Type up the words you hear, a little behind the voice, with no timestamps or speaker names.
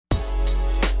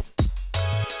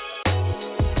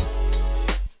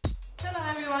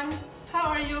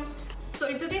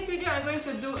in today's video, I'm going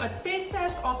to do a taste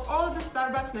test of all the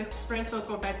Starbucks Nespresso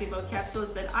compatible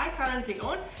capsules that I currently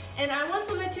own, and I want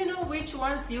to let you know which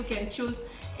ones you can choose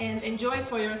and enjoy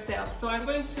for yourself. So I'm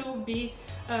going to be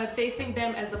tasting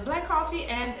them as a black coffee,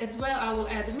 and as well I will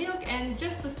add milk and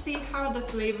just to see how the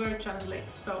flavor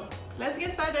translates. So let's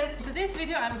get started. In today's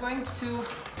video, I'm going to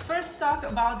first talk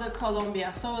about the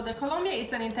Colombia. So the Colombia,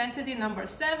 it's an intensity number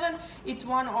 7. It's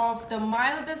one of the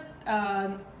mildest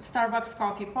Starbucks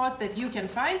coffee pods that you can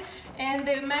find, and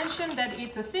they mentioned that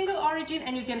it's a single origin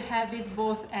and you can have it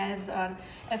both as an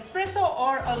espresso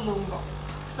or a lungo.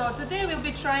 So today we'll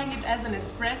be trying it as an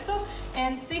espresso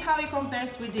and see how it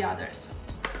compares with the others.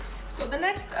 So the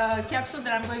next capsule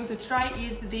that I'm going to try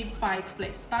is the Pike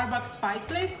Place, Starbucks Pike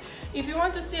Place. If you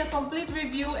want to see a complete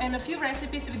review and a few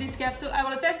recipes with this capsule, I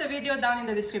will attach the video down in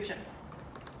the description.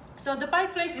 So the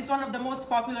Pike Place is one of the most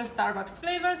popular Starbucks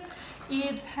flavors.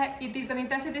 It is an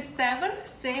intensity 7,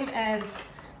 same as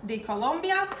the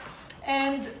Colombia.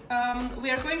 And we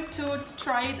are going to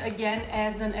try it again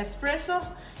as an espresso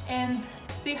and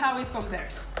see how it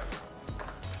compares.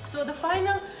 So the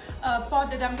final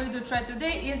pod that I'm going to try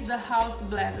today is the house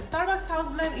blend. The Starbucks house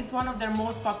blend is one of their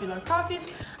most popular coffees.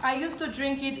 I used to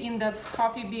drink it in the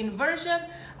coffee bean version,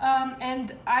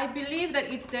 and I believe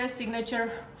that it's their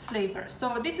signature flavor.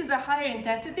 So this is a higher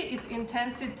intensity, it's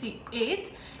intensity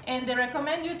 8, and they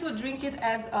recommend you to drink it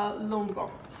as a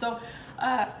lungo. So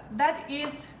that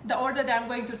is the order that I'm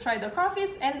going to try the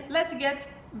coffees, and let's get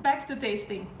back to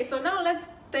tasting. So now let's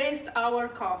taste our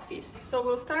coffees. So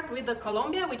we'll start with the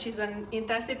Colombia, which is an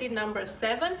intensity number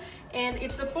 7, and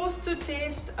it's supposed to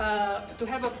taste to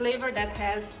have a flavor that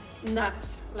has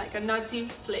nuts, like a nutty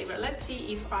flavor. Let's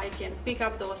see if I can pick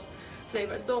up those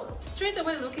flavors. So straight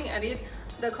away looking at it,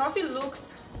 the coffee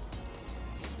looks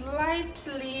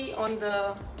slightly on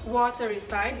the watery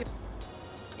side.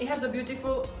 It has a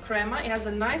beautiful crema, it has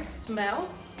a nice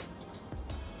smell.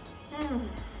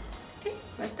 Okay,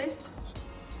 let's taste.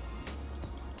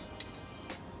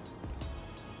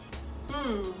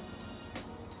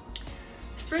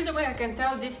 Straight away I can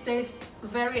tell this tastes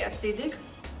very acidic.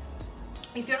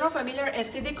 If you're not familiar,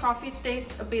 acidic coffee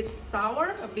tastes a bit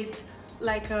sour, a bit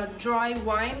like a dry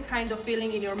wine kind of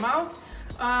feeling in your mouth.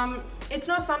 It's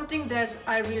not something that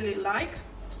I really like.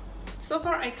 So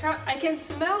far I can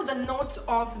smell the notes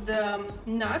of the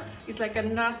nuts. It's like a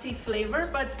nutty flavor,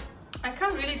 but I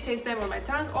can't really taste them on my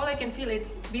tongue. All I can feel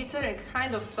is bitter and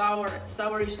kind of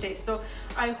sourish taste. So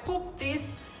I hope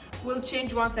this will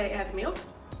change once I add milk.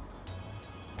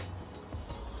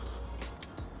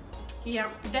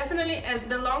 Yeah, definitely as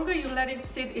the longer you let it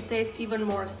sit, it tastes even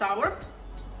more sour.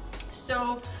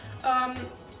 So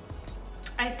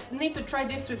I need to try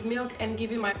this with milk and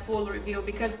give you my full review,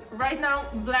 because right now,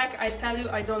 black, I tell you,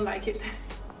 I don't like it.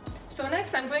 So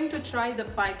next I'm going to try the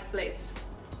Pike Place.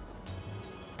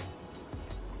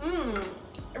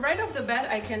 Right off the bat,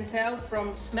 I can tell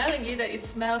from smelling it that it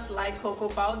smells like cocoa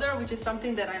powder, which is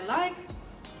something that I like.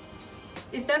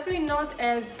 It's definitely not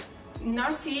as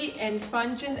nutty and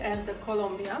pungent as the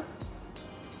Colombia.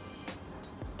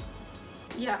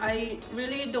 Yeah, I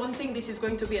really don't think this is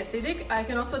going to be acidic. I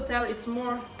can also tell it's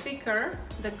more thicker.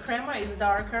 The crema is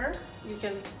darker. You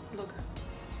can look.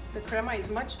 The crema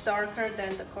is much darker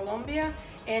than the Colombia,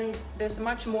 and there's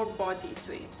much more body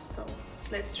to it. So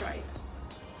let's try it.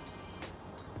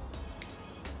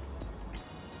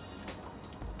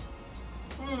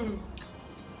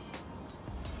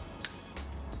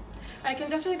 I can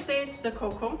definitely taste the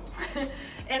cocoa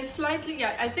and slightly,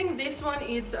 yeah, I think this one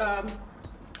is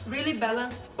really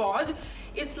balanced pod.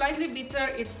 It's slightly bitter,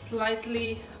 it's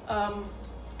slightly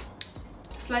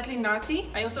nutty.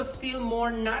 I also feel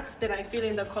more nuts than I feel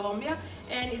in the Colombia,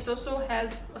 and it also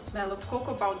has a smell of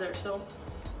cocoa powder. So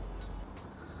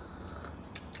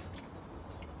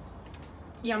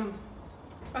yum.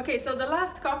 Okay, so the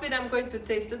last coffee that I'm going to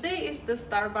taste today is the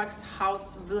Starbucks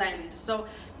House Blend. So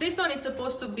this one, it's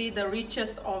supposed to be the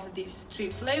richest of these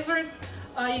 3 flavors.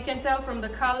 You can tell from the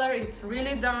color, it's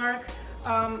really dark.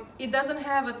 It doesn't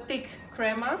have a thick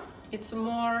crema. It's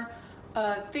more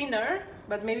thinner,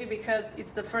 but maybe because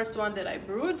it's the first one that I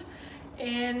brewed.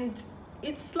 And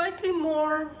it's slightly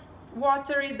more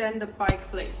watery than the Pike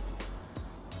Place.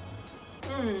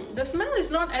 The smell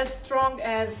is not as strong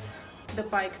as the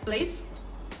Pike Place.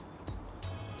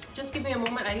 Just give me a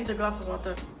moment, I need a glass of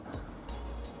water.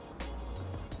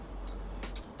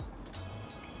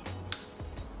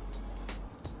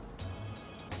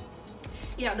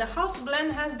 Yeah, the house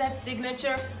blend has that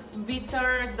signature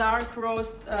bitter, dark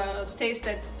roast taste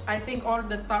that I think all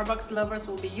the Starbucks lovers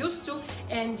will be used to,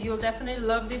 and you'll definitely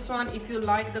love this one if you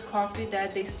like the coffee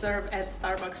that they serve at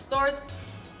Starbucks stores.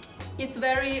 It's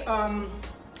very,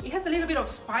 it has a little bit of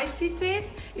spicy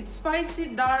taste. It's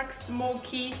spicy, dark,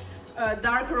 smoky,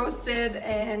 dark roasted,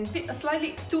 and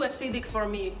slightly too acidic for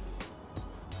me.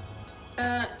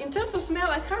 In terms of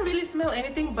smell, I can't really smell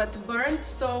anything but burnt,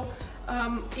 so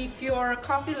if you're a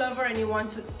coffee lover and you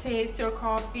want to taste your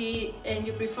coffee and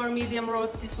you prefer medium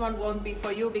roast, this one won't be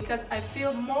for you, because I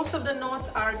feel most of the notes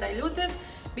are diluted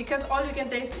because all you can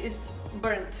taste is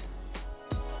burnt.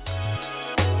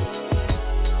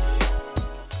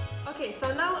 Okay,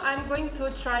 so now I'm going to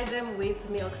try them with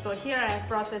milk. So here I have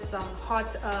frothed some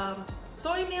hot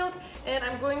soy milk, and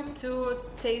I'm going to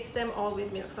taste them all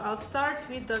with milk. So I'll start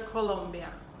with the Colombia.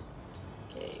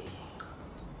 Okay.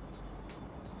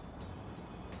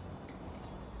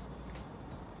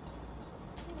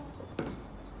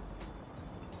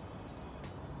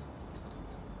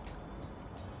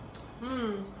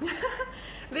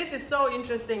 This is so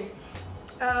interesting.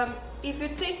 If you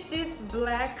taste this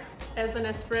black as an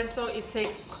espresso, it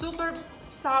tastes super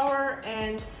sour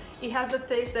and it has a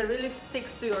taste that really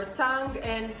sticks to your tongue,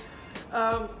 and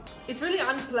it's really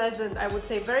unpleasant, I would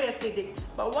say, very acidic.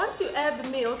 But once you add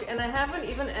milk, and I haven't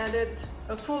even added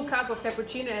a full cup of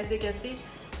cappuccino, as you can see,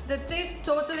 the taste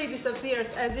totally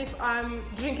disappears, as if I'm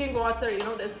drinking water, you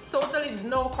know, there's totally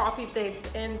no coffee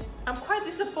taste, and I'm quite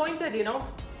disappointed, you know,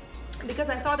 because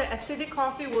I thought that acidic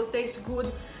coffee will taste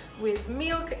good with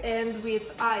milk and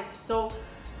with ice. So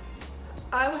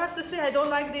I would have to say I don't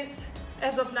like this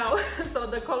as of now. So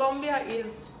the Colombia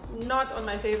is not on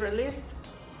my favorite list.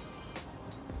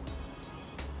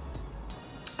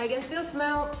 I can still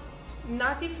smell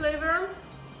nutty flavor,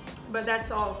 but that's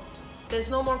all.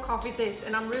 There's no more coffee taste,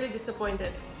 and I'm really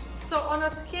disappointed. So on a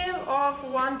scale of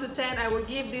 1 to 10, I would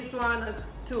give this one a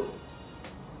 2.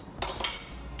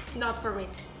 Not for me.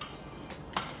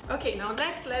 Okay, now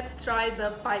next let's try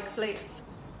the Pike place.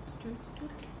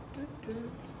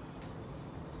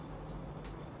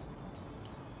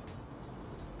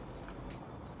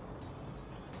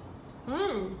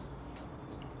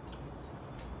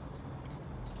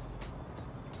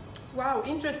 Wow,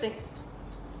 interesting.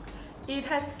 It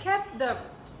has kept the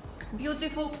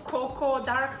beautiful cocoa,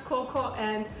 dark cocoa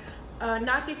and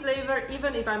nutty flavor,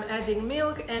 even if I'm adding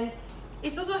milk, and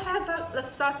it also has a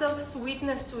subtle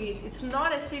sweetness to it. It's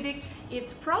not acidic.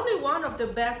 It's probably one of the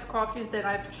best coffees that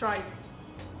I've tried.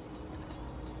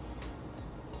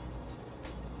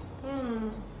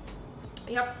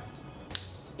 Yep.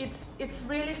 It's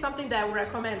really something that I would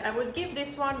recommend. I would give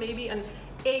this one maybe an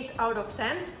 8 out of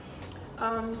 10.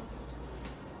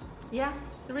 Yeah,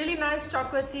 it's really nice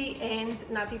chocolatey and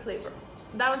nutty flavor.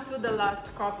 Down to the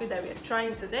last coffee that we're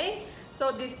trying today.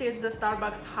 So this is the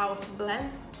Starbucks House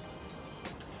Blend.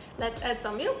 Let's add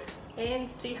some milk and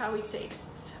see how it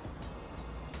tastes.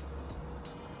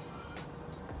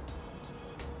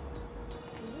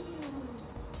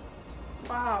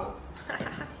 Wow.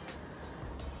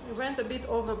 We went a bit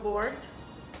overboard.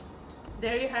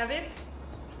 There you have it,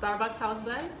 Starbucks House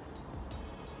Blend.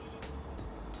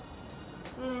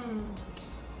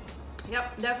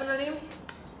 Yep, definitely.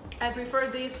 I prefer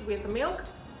this with milk.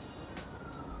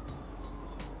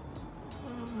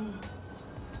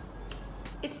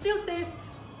 It still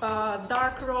tastes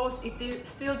dark roast, it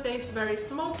still tastes very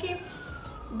smoky,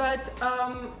 but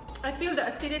I feel the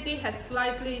acidity has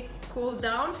slightly cooled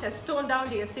down, has toned down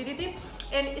the acidity,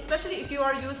 and especially if you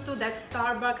are used to that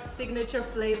Starbucks signature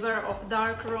flavor of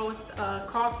dark roast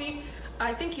coffee,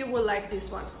 I think you will like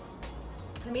this one.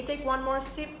 Let me take one more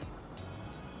sip.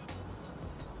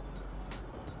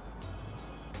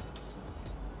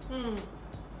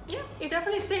 Yeah, it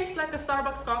definitely tastes like a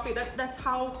Starbucks coffee. That's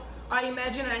how I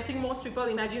imagine, and I think most people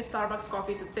imagine Starbucks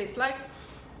coffee to taste like.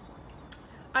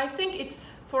 I think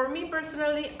it's, for me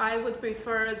personally, I would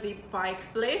prefer the Pike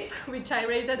place, which I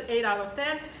rated 8 out of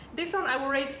 10. This one I will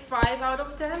rate 5 out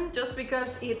of 10, just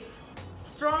because it's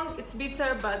strong, it's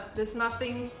bitter, but there's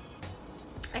nothing,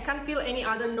 I can't feel any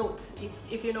other notes,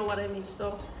 if you know what I mean.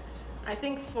 So I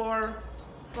think for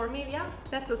me, yeah,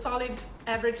 that's a solid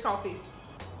average coffee.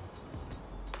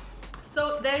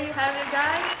 So there you have it,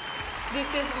 guys. This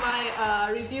is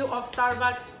my review of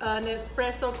Starbucks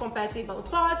Nespresso compatible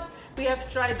pods. We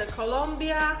have tried the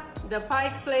Colombia, the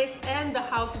Pike place, and the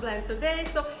House Blend today.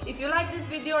 So if you like this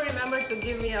video, remember to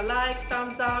give me a like,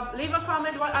 thumbs up, leave a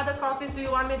comment what other coffees do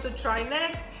you want me to try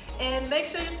next, and make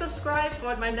sure you subscribe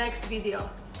for my next video.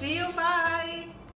 See you, bye!